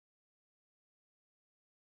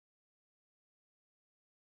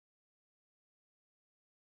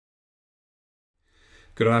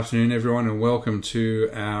Good afternoon, everyone, and welcome to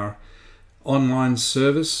our online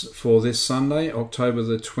service for this Sunday, October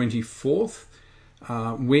the 24th.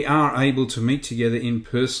 We are able to meet together in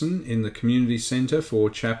person in the community centre for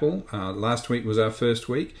chapel. Last week was our first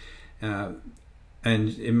week, and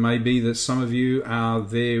it may be that some of you are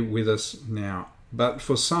there with us now. But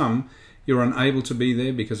for some, you're unable to be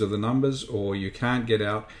there because of the numbers, or you can't get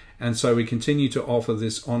out, and so we continue to offer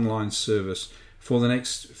this online service for the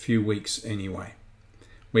next few weeks anyway.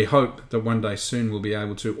 We hope that one day soon we'll be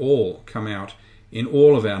able to all come out in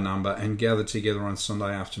all of our number and gather together on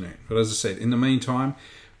Sunday afternoon. But as I said, in the meantime,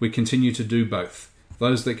 we continue to do both.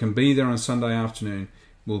 Those that can be there on Sunday afternoon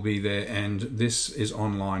will be there, and this is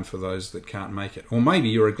online for those that can't make it. Or maybe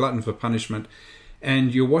you're a glutton for punishment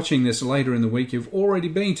and you're watching this later in the week. You've already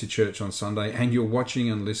been to church on Sunday and you're watching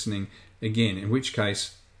and listening again, in which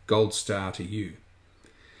case, gold star to you.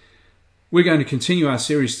 We're going to continue our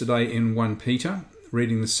series today in 1 Peter,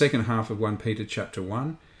 reading the second half of 1 Peter chapter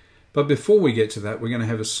 1. But before we get to that, we're going to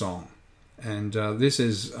have a song. And this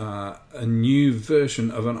is a new version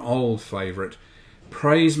of an old favourite,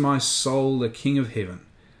 Praise My Soul, the King of Heaven,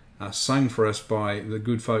 sung for us by the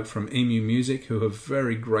good folk from Emu Music, who have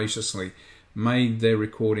very graciously made their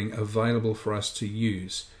recording available for us to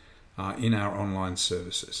use in our online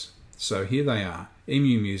services. So here they are,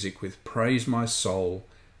 Emu Music with Praise My Soul,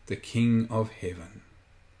 the King of Heaven.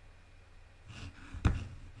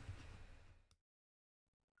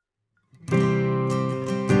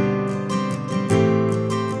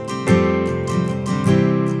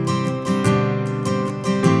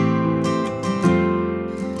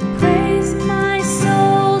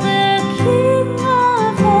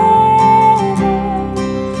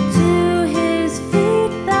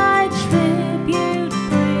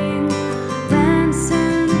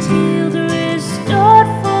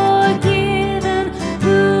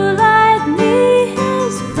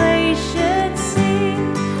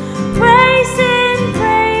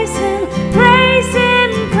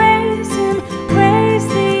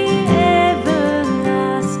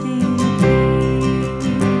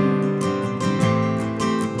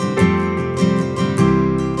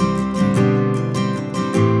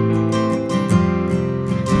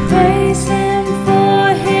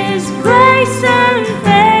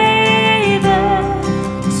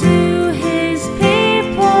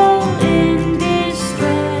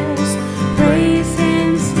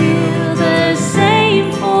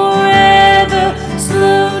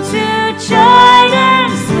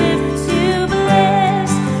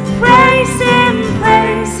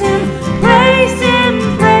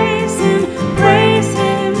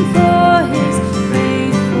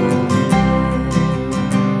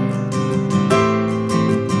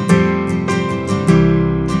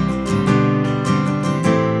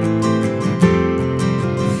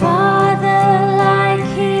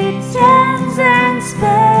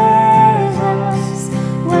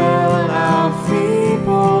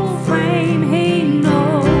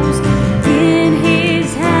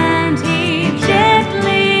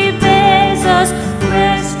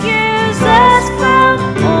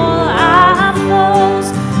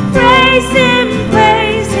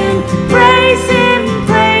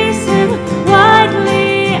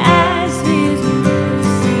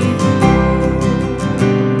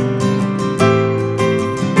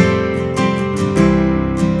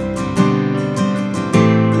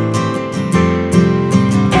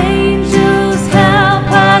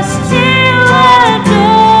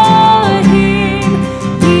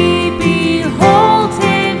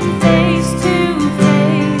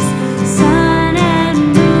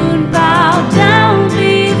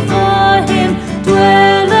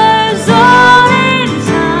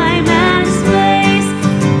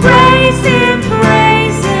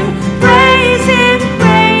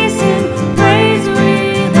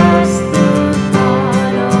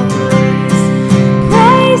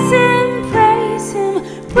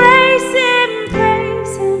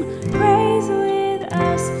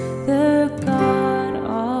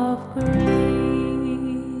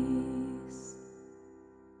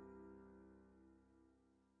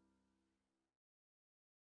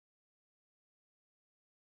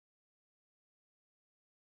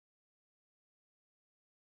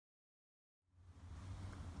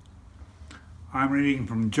 I'm reading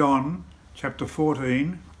from John chapter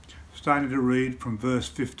 14, starting to read from verse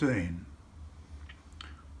 15.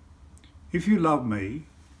 If you love me,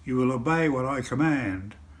 you will obey what I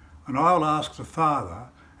command, and I'll ask the Father,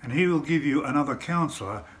 and he will give you another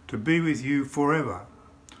counselor to be with you forever,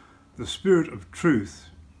 the Spirit of truth.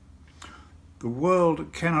 The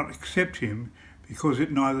world cannot accept him because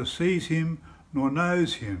it neither sees him nor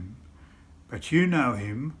knows him. But you know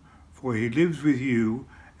him, for he lives with you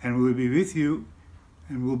and will be with you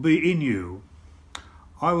and will be in you.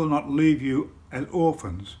 I will not leave you as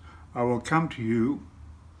orphans. I will come to you.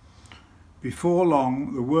 Before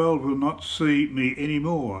long, the world will not see me any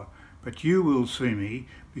more, but you will see me,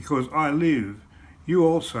 because I live. You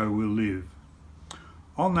also will live.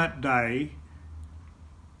 On that day,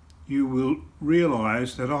 you will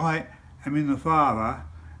realize that I am in the Father,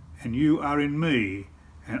 and you are in me,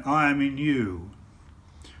 and I am in you.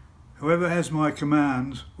 Whoever has my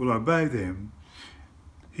commands will obey them.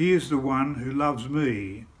 He is the one who loves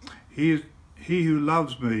me. He who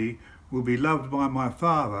loves me will be loved by my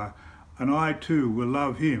Father, and I too will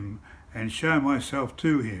love him and show myself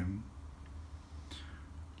to him.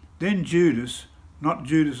 Then Judas, not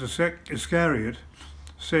Judas Iscariot,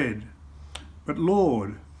 said, "But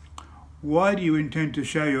Lord, why do you intend to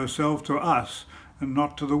show yourself to us and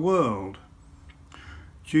not to the world?"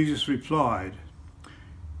 Jesus replied,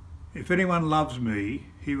 "If anyone loves me,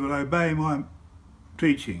 he will obey my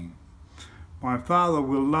teaching. My Father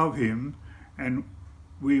will love him, and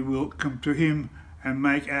we will come to him and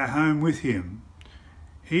make our home with him.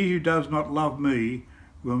 He who does not love me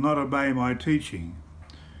will not obey my teaching.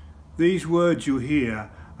 These words you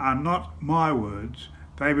hear are not my words,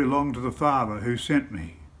 they belong to the Father who sent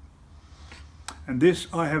me. And this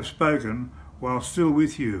I have spoken while still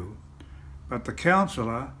with you. But the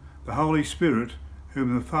Counselor, the Holy Spirit,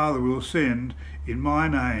 whom the Father will send in my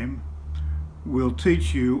name, will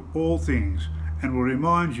teach you all things and will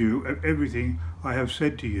remind you of everything I have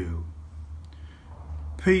said to you.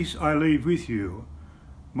 Peace I leave with you,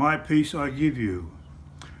 my peace I give you.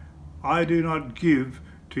 I do not give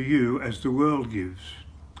to you as the world gives.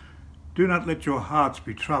 Do not let your hearts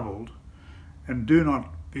be troubled, and do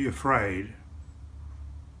not be afraid."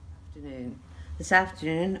 This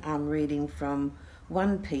afternoon I'm reading from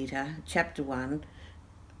 1 Peter chapter 1,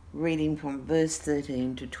 reading from verse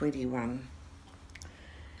 13 to 21.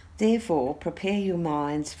 "Therefore prepare your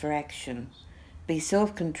minds for action. Be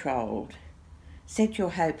self-controlled. Set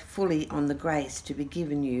your hope fully on the grace to be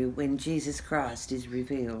given you when Jesus Christ is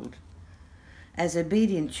revealed. As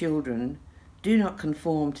obedient children, do not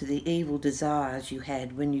conform to the evil desires you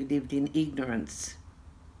had when you lived in ignorance.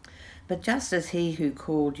 But just as he who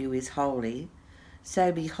called you is holy,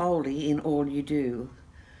 so be holy in all you do.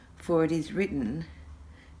 For it is written,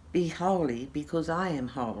 'Be holy because I am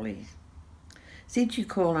holy.' Since you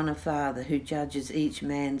call on a Father who judges each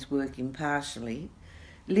man's work impartially,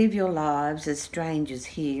 live your lives as strangers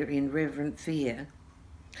here in reverent fear.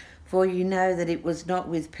 For you know that it was not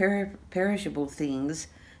with perishable things,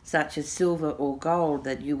 such as silver or gold,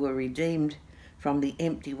 that you were redeemed from the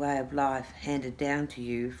empty way of life handed down to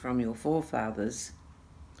you from your forefathers,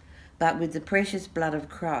 but with the precious blood of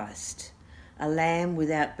Christ, a lamb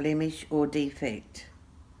without blemish or defect.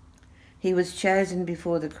 He was chosen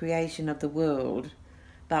before the creation of the world,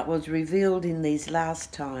 but was revealed in these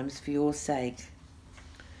last times for your sake.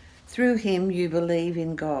 Through him you believe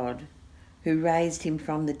in God, who raised him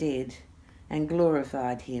from the dead and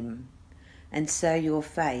glorified him, and so your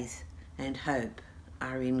faith and hope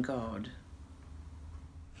are in God."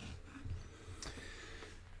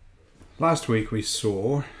 Last week we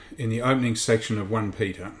saw in the opening section of 1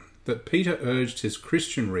 Peter that Peter urged his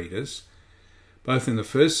Christian readers, both in the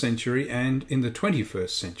 1st century and in the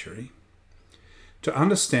 21st century, to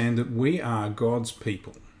understand that we are God's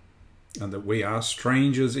people and that we are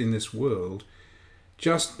strangers in this world,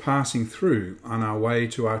 just passing through on our way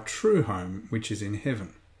to our true home, which is in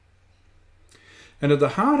heaven. And at the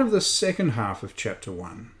heart of the second half of chapter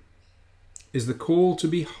 1 is the call to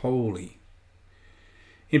be holy.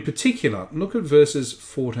 In particular, look at verses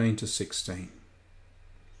 14 to 16.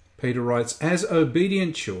 Peter writes, "As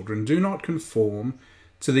obedient children, do not conform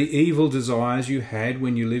to the evil desires you had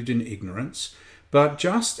when you lived in ignorance, but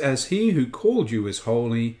just as he who called you is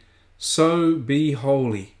holy, so be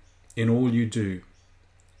holy in all you do.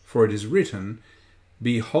 For it is written,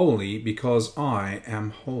 'Be holy because I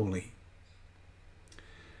am holy.'"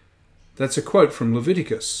 That's a quote from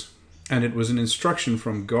Leviticus, and it was an instruction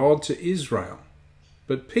from God to Israel.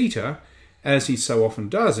 But Peter, as he so often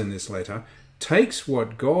does in this letter, takes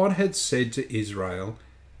what God had said to Israel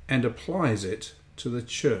and applies it to the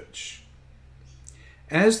church.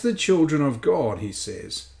 As the children of God, he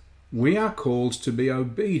says, we are called to be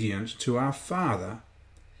obedient to our Father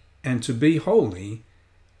and to be holy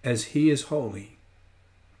as he is holy.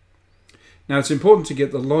 Now it's important to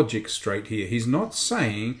get the logic straight here. He's not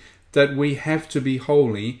saying that we have to be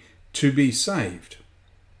holy to be saved.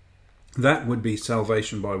 That would be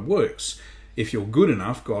salvation by works. If you're good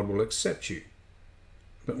enough, God will accept you.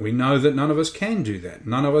 But we know that none of us can do that.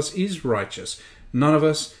 None of us is righteous. None of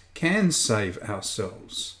us can save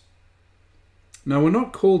ourselves. No, we're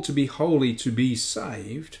not called to be holy to be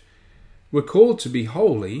saved. We're called to be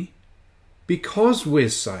holy because we're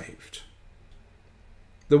saved.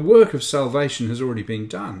 The work of salvation has already been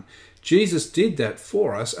done. Jesus did that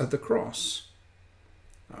for us at the cross.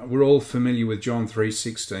 We're all familiar with John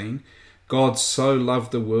 3:16. God so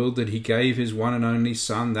loved the world that he gave his one and only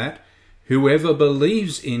Son, that whoever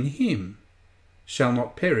believes in him shall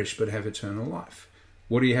not perish but have eternal life.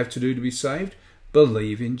 What do you have to do to be saved?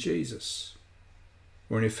 Believe in Jesus.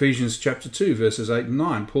 Or in Ephesians chapter 2, verses 8 and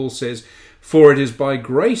 9, Paul says, "For it is by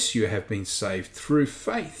grace you have been saved through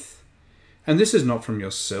faith. And this is not from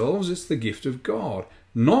yourselves, it's the gift of God,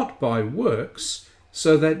 not by works,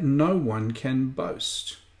 so that no one can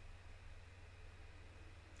boast."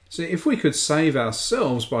 See, if we could save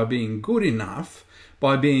ourselves by being good enough,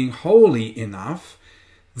 by being holy enough,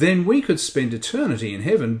 then we could spend eternity in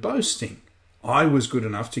heaven boasting, "I was good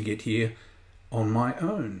enough to get here on my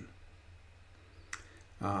own."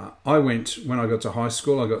 When I got to high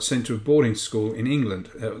school, I got sent to a boarding school in England.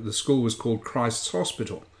 The school was called Christ's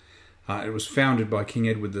Hospital. It was founded by King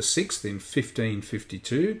Edward VI in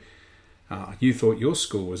 1552. You thought your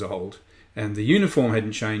school was old. And the uniform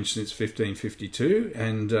hadn't changed since 1552,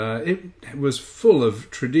 and it was full of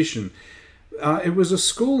tradition. It was a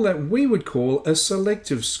school that we would call a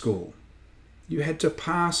selective school. You had to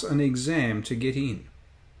pass an exam to get in,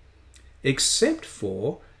 except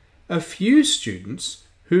for a few students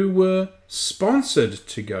who were sponsored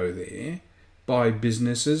to go there by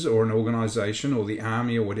businesses or an organisation or the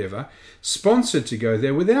army or whatever, sponsored to go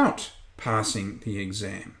there without passing the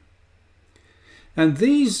exam. And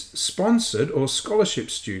these sponsored or scholarship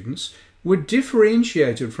students were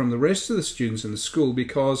differentiated from the rest of the students in the school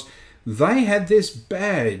because they had this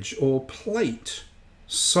badge or plate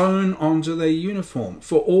sewn onto their uniform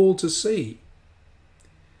for all to see.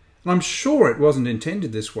 And I'm sure it wasn't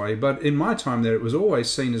intended this way, but in my time there it was always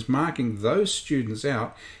seen as marking those students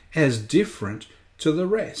out as different to the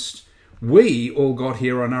rest. We all got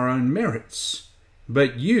here on our own merits,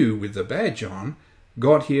 but you, with the badge on,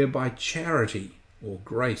 got here by charity, or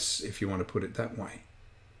grace, if you want to put it that way.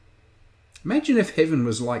 Imagine if heaven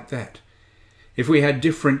was like that. If we had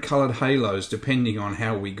different coloured halos depending on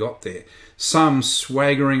how we got there. Some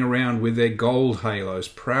swaggering around with their gold halos,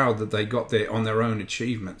 proud that they got there on their own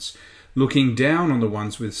achievements, looking down on the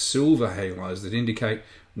ones with silver halos that indicate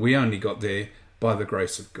we only got there by the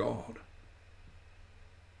grace of God.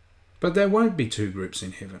 But there won't be two groups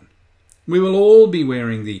in heaven. We will all be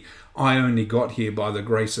wearing the "I only got here by the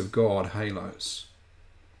grace of God" halos.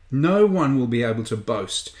 No one will be able to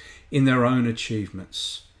boast in their own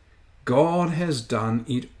achievements. God has done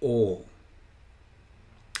it all.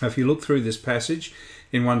 If you look through this passage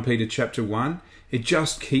in 1 Peter chapter 1, it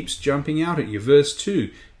just keeps jumping out at you. Verse 2,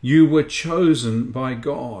 you were chosen by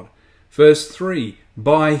God. Verse 3,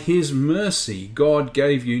 by his mercy, God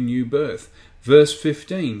gave you new birth. Verse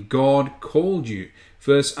 15, God called you.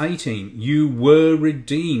 Verse 18, you were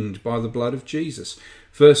redeemed by the blood of Jesus.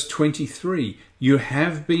 Verse 23, you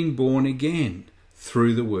have been born again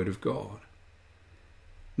through the word of God.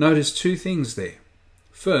 Notice two things there.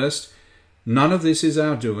 First, none of this is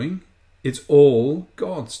our doing. It's all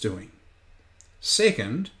God's doing.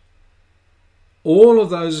 Second, all of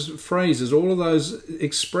those phrases, all of those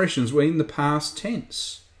expressions were in the past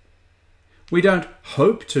tense. We don't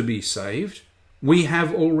hope to be saved. We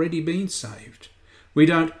have already been saved. We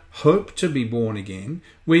don't hope to be born again.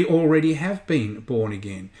 We already have been born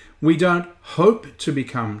again. We don't hope to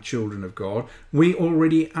become children of God. We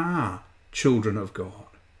already are children of God.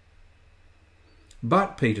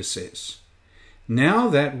 But, Peter says, now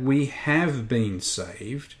that we have been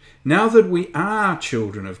saved, now that we are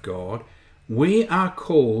children of God, we are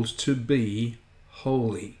called to be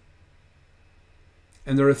holy.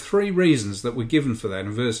 And there are three reasons that were given for that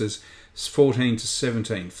in verses 14 to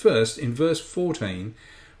 17. First, in verse 14,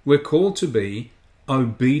 we're called to be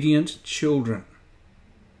obedient children.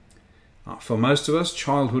 For most of us,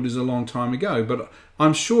 childhood is a long time ago, but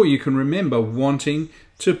I'm sure you can remember wanting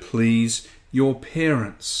to please your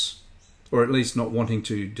parents, or at least not wanting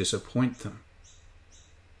to disappoint them.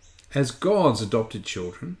 As God's adopted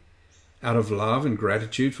children, out of love and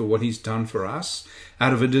gratitude for what he's done for us,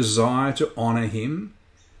 out of a desire to honour him,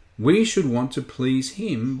 we should want to please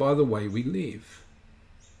him by the way we live.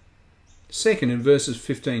 Second, in verses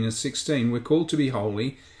 15 and 16, we're called to be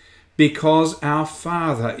holy because our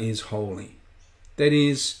Father is holy. That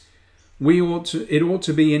is, it ought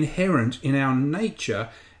to be inherent in our nature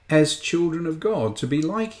as children of God to be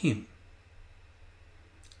like him.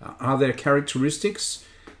 Are there characteristics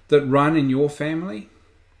that run in your family?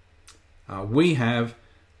 We have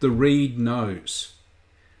the reed nose.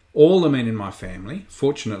 All the men in my family,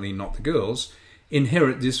 fortunately not the girls,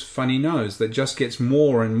 inherit this funny nose that just gets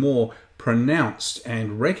more and more pronounced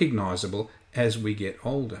and recognisable as we get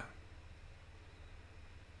older.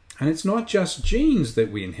 And it's not just genes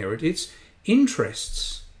that we inherit, it's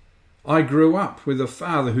interests. I grew up with a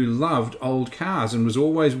father who loved old cars and was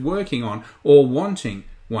always working on or wanting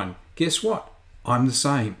one. Guess what? I'm the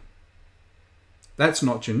same. That's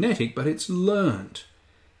not genetic, but it's learned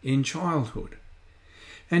in childhood.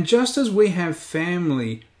 And just as we have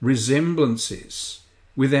family resemblances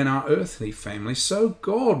within our earthly family, so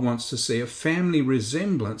God wants to see a family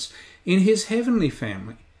resemblance in his heavenly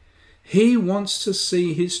family. He wants to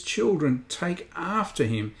see his children take after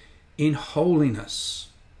him in holiness.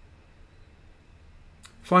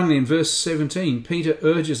 Finally, in verse 17, Peter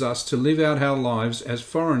urges us to live out our lives as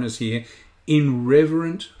foreigners here in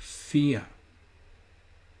reverent fear.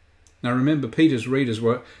 Now remember, Peter's readers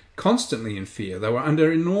were constantly in fear. They were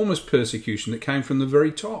under enormous persecution that came from the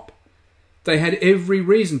very top. They had every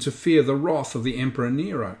reason to fear the wrath of the Emperor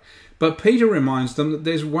Nero. But Peter reminds them that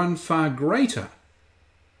there's one far greater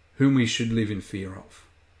whom we should live in fear of.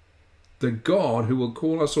 The God who will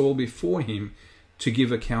call us all before him to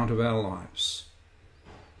give account of our lives.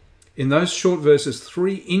 In those short verses,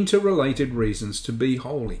 3 interrelated reasons to be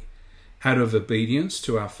holy. Out of obedience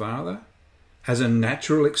to our Father, as a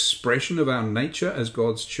natural expression of our nature as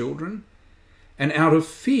God's children, and out of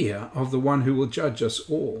fear of the one who will judge us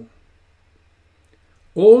all.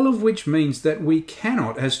 All of which means that we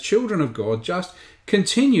cannot, as children of God, just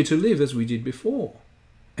continue to live as we did before,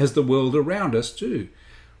 as the world around us do.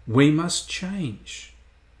 We must change.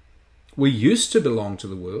 We used to belong to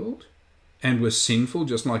the world and were sinful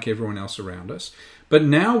just like everyone else around us, but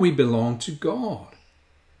now we belong to God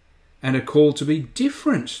and are called to be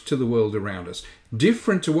different to the world around us,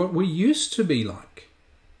 different to what we used to be like.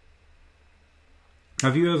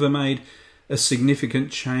 Have you ever made a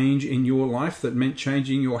significant change in your life that meant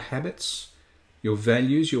changing your habits, your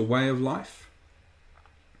values, your way of life?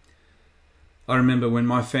 I remember when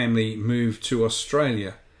my family moved to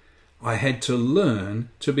Australia, I had to learn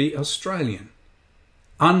to be Australian.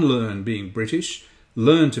 Unlearn being British,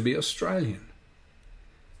 learn to be Australian.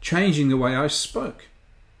 Changing the way I spoke.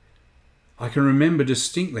 I can remember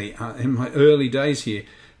distinctly in my early days here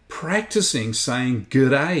practicing saying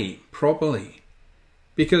g'day properly.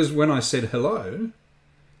 Because when I said hello,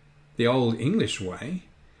 the old English way,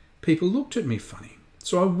 people looked at me funny.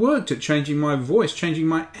 So I worked at changing my voice, changing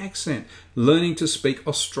my accent, learning to speak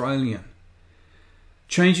Australian.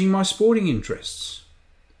 Changing my sporting interests.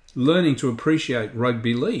 Learning to appreciate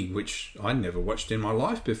rugby league, which I'd never watched in my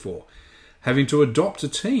life before. Having to adopt a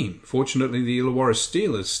team. Fortunately, the Illawarra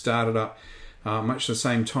Steelers started up much the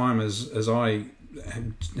same time as I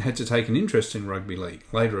had to take an interest in rugby league.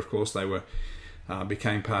 Later, of course, they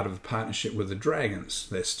became part of a partnership with the Dragons.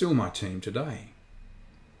 They're still my team today.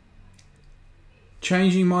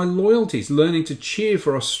 Changing my loyalties, learning to cheer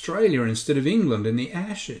for Australia instead of England in the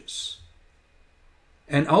Ashes.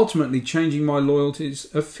 And ultimately changing my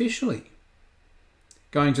loyalties officially.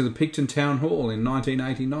 Going to the Picton Town Hall in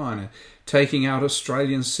 1989 and taking out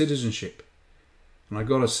Australian citizenship. And I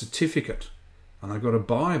got a certificate, and I got a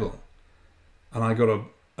Bible, and I got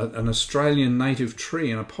an Australian native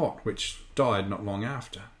tree in a pot, which died not long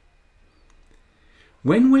after.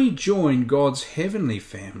 When we join God's heavenly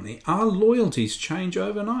family, our loyalties change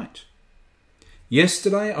overnight.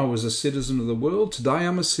 Yesterday I was a citizen of the world, today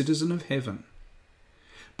I'm a citizen of heaven.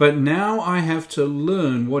 But now I have to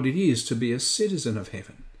learn what it is to be a citizen of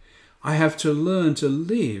heaven. I have to learn to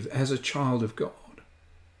live as a child of God.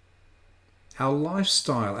 Our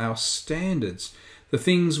lifestyle, our standards, the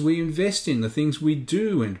things we invest in, the things we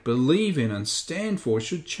do and believe in and stand for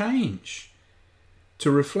should change to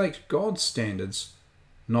reflect God's standards,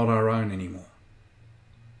 not our own anymore.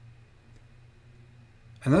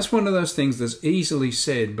 And that's one of those things that's easily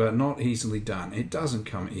said but not easily done. It doesn't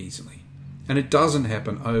come easily. And it doesn't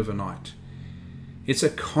happen overnight. It's a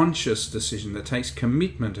conscious decision that takes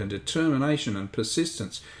commitment and determination and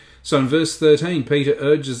persistence. So in verse 13, Peter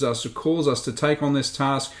urges us, or calls us to take on this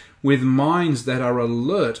task with minds that are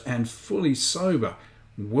alert and fully sober.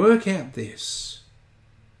 Work out this.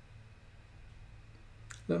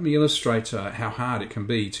 Let me illustrate how hard it can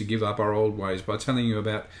be to give up our old ways by telling you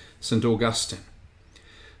about St. Augustine.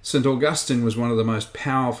 St. Augustine was one of the most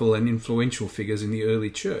powerful and influential figures in the early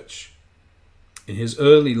church. In his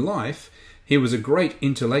early life, he was a great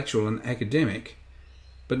intellectual and academic,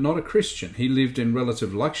 but not a Christian. He lived in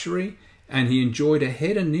relative luxury and he enjoyed a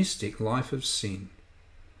hedonistic life of sin.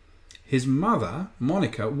 His mother,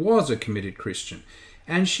 Monica, was a committed Christian,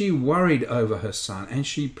 and she worried over her son, and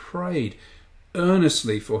she prayed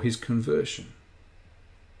earnestly for his conversion.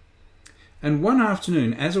 And one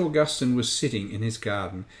afternoon, as Augustine was sitting in his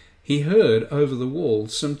garden, he heard over the wall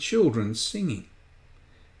some children singing,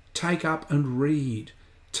 "Take up and read,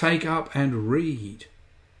 take up and read."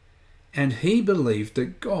 And he believed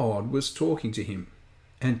that God was talking to him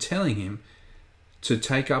and telling him to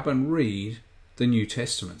take up and read the New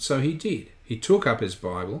Testament. So he did. He took up his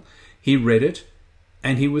Bible, he read it,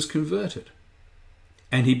 and he was converted.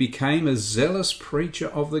 And he became a zealous preacher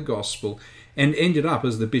of the gospel and ended up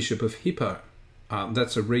as the Bishop of Hippo.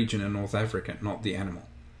 That's a region in North Africa, not the animal.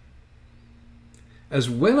 As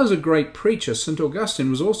well as a great preacher, St. Augustine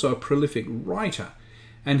was also a prolific writer,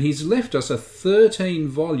 and he's left us a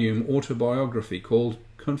 13-volume autobiography called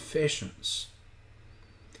Confessions.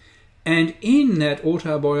 And in that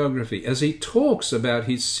autobiography, as he talks about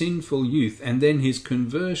his sinful youth and then his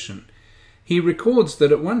conversion, he records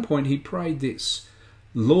that at one point he prayed this: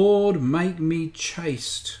 "Lord, make me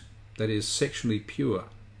chaste," that is, sexually pure,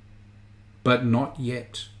 "but not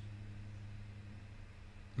yet."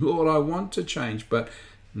 Lord, I want to change, but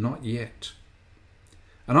not yet.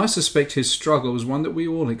 And I suspect his struggle was one that we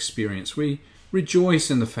all experience. We rejoice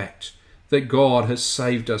in the fact that God has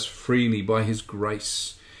saved us freely by his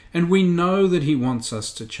grace, and we know that he wants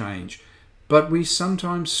us to change, but we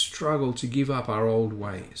sometimes struggle to give up our old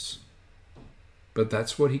ways. But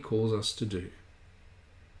that's what he calls us to do.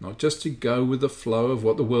 Not just to go with the flow of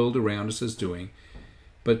what the world around us is doing,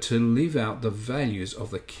 but to live out the values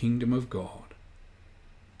of the kingdom of God,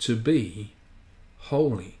 to be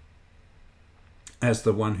holy, as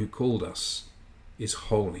the one who called us is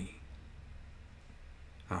holy.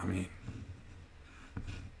 Amen.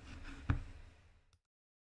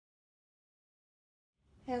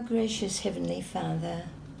 Our gracious Heavenly Father,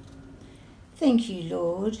 thank you,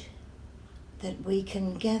 Lord, that we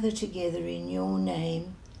can gather together in your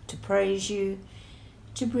name to praise you,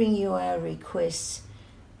 to bring you our requests,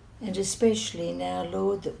 and especially now,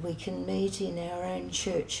 Lord, that we can meet in our own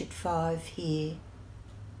church at 5 here.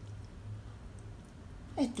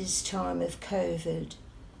 At this time of COVID,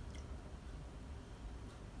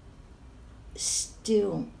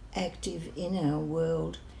 still active in our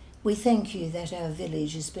world, we thank you that our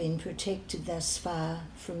village has been protected thus far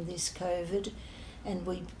from this COVID, and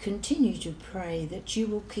we continue to pray that you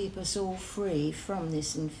will keep us all free from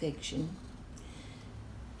this infection.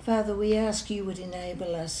 Father, we ask you would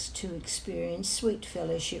enable us to experience sweet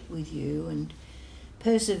fellowship with you and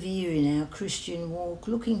persevere in our Christian walk,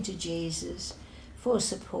 looking to Jesus for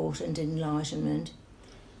support and enlightenment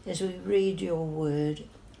as we read your word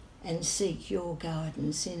and seek your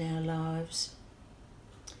guidance in our lives.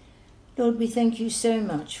 Lord, we thank you so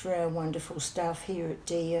much for our wonderful staff here at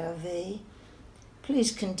DRV.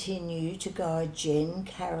 Please continue to guide Jen,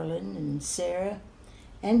 Carolyn and Sarah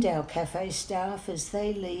and our cafe staff as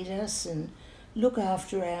they lead us and look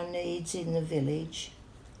after our needs in the village.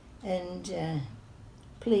 And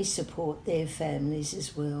please support their families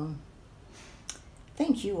as well.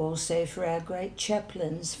 Thank you also for our great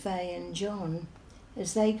chaplains, Faye and John,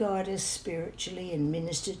 as they guide us spiritually and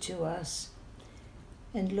minister to us.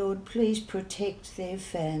 And Lord, please protect their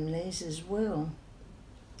families as well.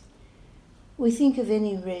 We think of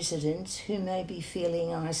any residents who may be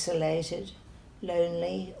feeling isolated,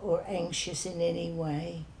 lonely or anxious in any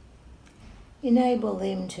way. Enable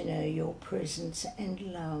them to know your presence and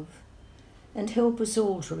love, and help us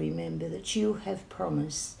all to remember that you have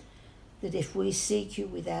promised that if we seek you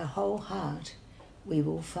with our whole heart, we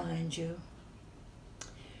will find you.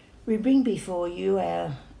 We bring before you,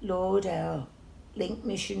 our Lord, our link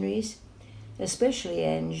missionaries, especially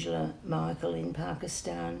Angela Michael in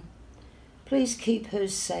Pakistan. Please keep her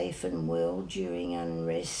safe and well during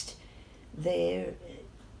unrest there.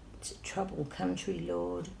 It's a troubled country,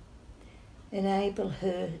 Lord. Enable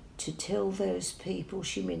her to tell those people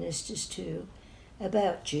she ministers to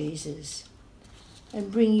about Jesus,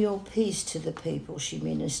 and bring your peace to the people she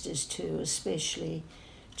ministers to, especially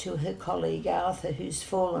to her colleague Arthur, who's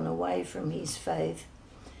fallen away from his faith.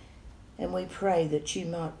 And we pray that you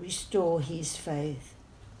might restore his faith,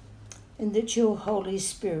 and that your Holy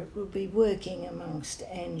Spirit will be working amongst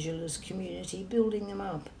Angela's community, building them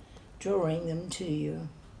up, drawing them to you.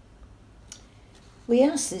 We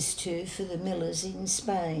ask this too for the Millers in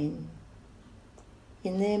Spain,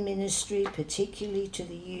 in their ministry, particularly to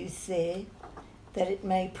the youth there, that it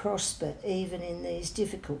may prosper even in these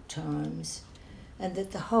difficult times, and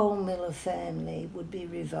that the whole Miller family would be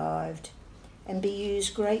revived and be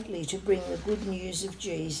used greatly to bring the good news of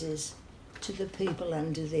Jesus to the people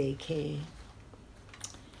under their care.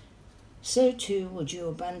 So too would you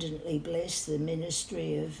abundantly bless the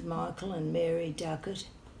ministry of Michael and Mary Duckett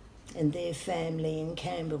and their family in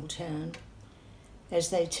Campbelltown as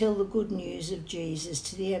they tell the good news of Jesus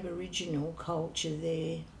to the Aboriginal culture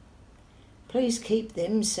there. Please keep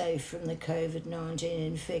them safe from the COVID-19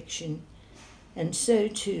 infection, and so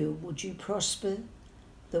too would you prosper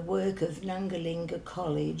the work of Nungalinga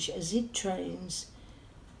College as it trains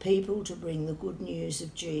people to bring the good news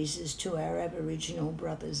of Jesus to our Aboriginal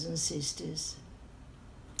brothers and sisters.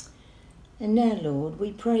 And now, Lord,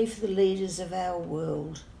 we pray for the leaders of our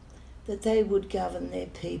world, that they would govern their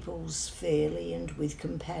peoples fairly and with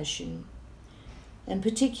compassion. And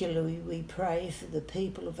particularly we pray for the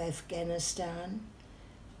people of Afghanistan,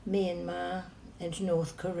 Myanmar and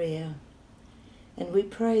North Korea. And we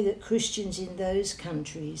pray that Christians in those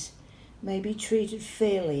countries may be treated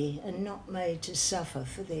fairly and not made to suffer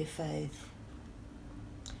for their faith.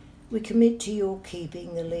 We commit to your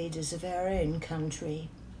keeping the leaders of our own country.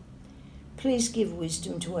 Please give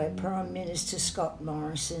wisdom to our Prime Minister Scott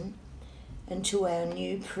Morrison and to our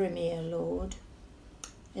new Premier, Lord,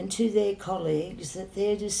 and to their colleagues, that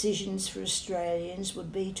their decisions for Australians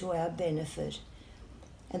would be to our benefit,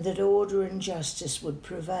 and that order and justice would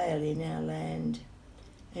prevail in our land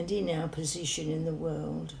and in our position in the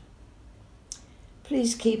world.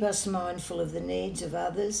 Please keep us mindful of the needs of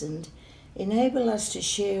others and enable us to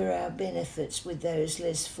share our benefits with those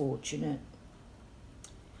less fortunate.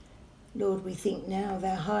 Lord, we think now of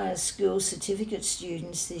our higher school certificate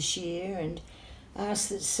students this year and ask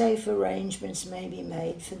that safe arrangements may be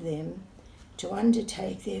made for them to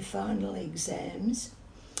undertake their final exams,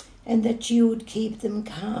 and that you would keep them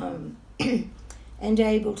calm and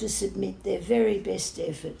able to submit their very best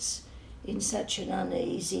efforts in such an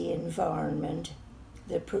uneasy environment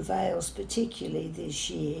that prevails particularly this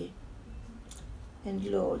year. And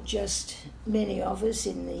Lord, just many of us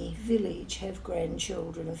in the village have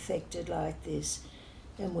grandchildren affected like this,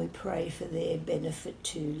 and we pray for their benefit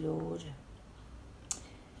too, Lord.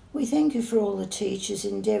 We thank you for all the teachers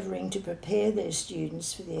endeavouring to prepare their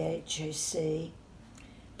students for the HSC.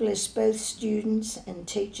 Bless both students and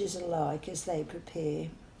teachers alike as they prepare.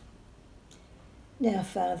 Now,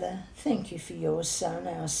 Father, thank you for your Son,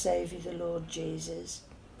 our Saviour, the Lord Jesus,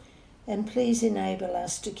 and please enable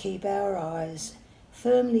us to keep our eyes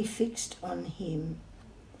firmly fixed on him,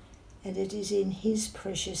 and it is in his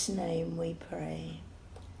precious name we pray.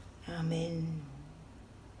 Amen.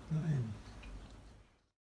 Amen.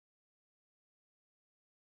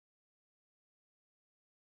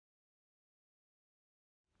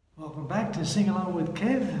 Welcome back to Sing Along with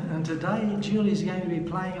Kev, and today Julie's going to be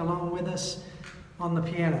playing along with us on the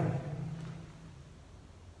piano.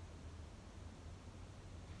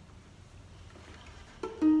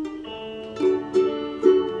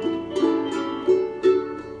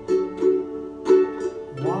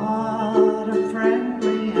 What a friend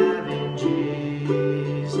we have in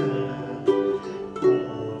Jesus,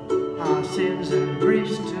 all our sins and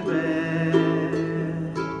griefs to bear.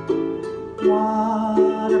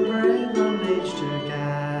 What a privilege to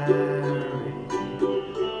carry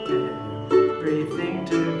everything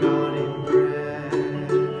to God in prayer.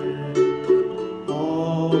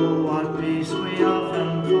 Oh, what peace we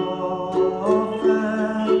often forfeit.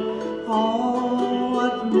 Oh,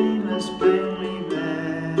 what needless pain we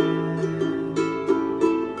bear.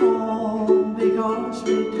 Oh, because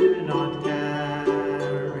we do not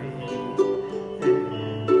carry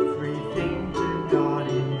everything to God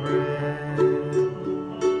in prayer.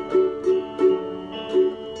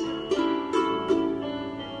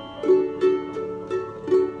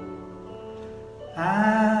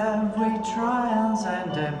 Have we trials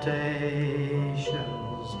and temptations?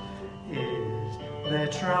 Is there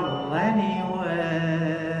trouble anywhere?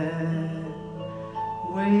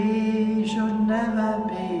 We should never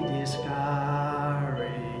be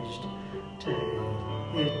discouraged. Take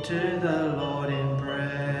it to the Lord in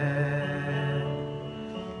prayer.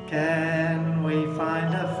 Can we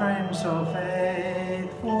find a friend so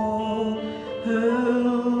faithful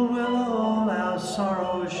who will all our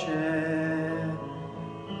sorrows share?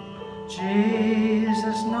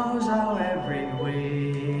 Jesus knows our every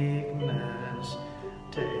weakness.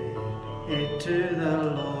 Take it to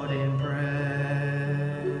the Lord in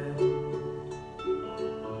prayer.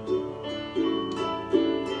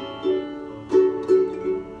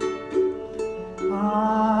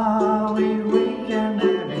 Are we weak and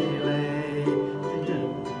heavy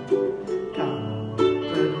laden? Come,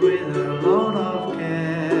 but with a load of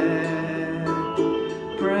care.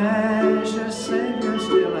 Precious Saviour,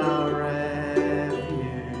 still our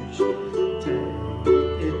refuge. Take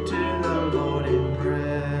it to the Lord in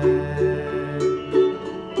prayer.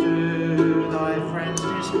 Do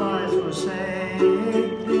despise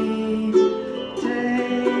forsake thee,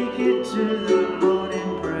 take it to the Lord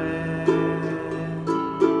in prayer.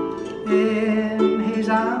 In his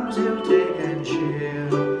arms he'll take and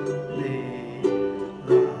shield thee,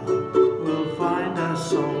 thou wilt find a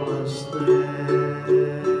solace there.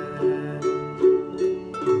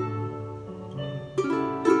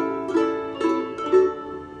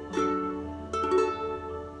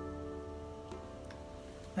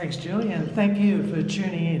 Thanks, Julie, and thank you for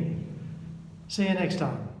tuning in. See you next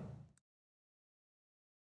time.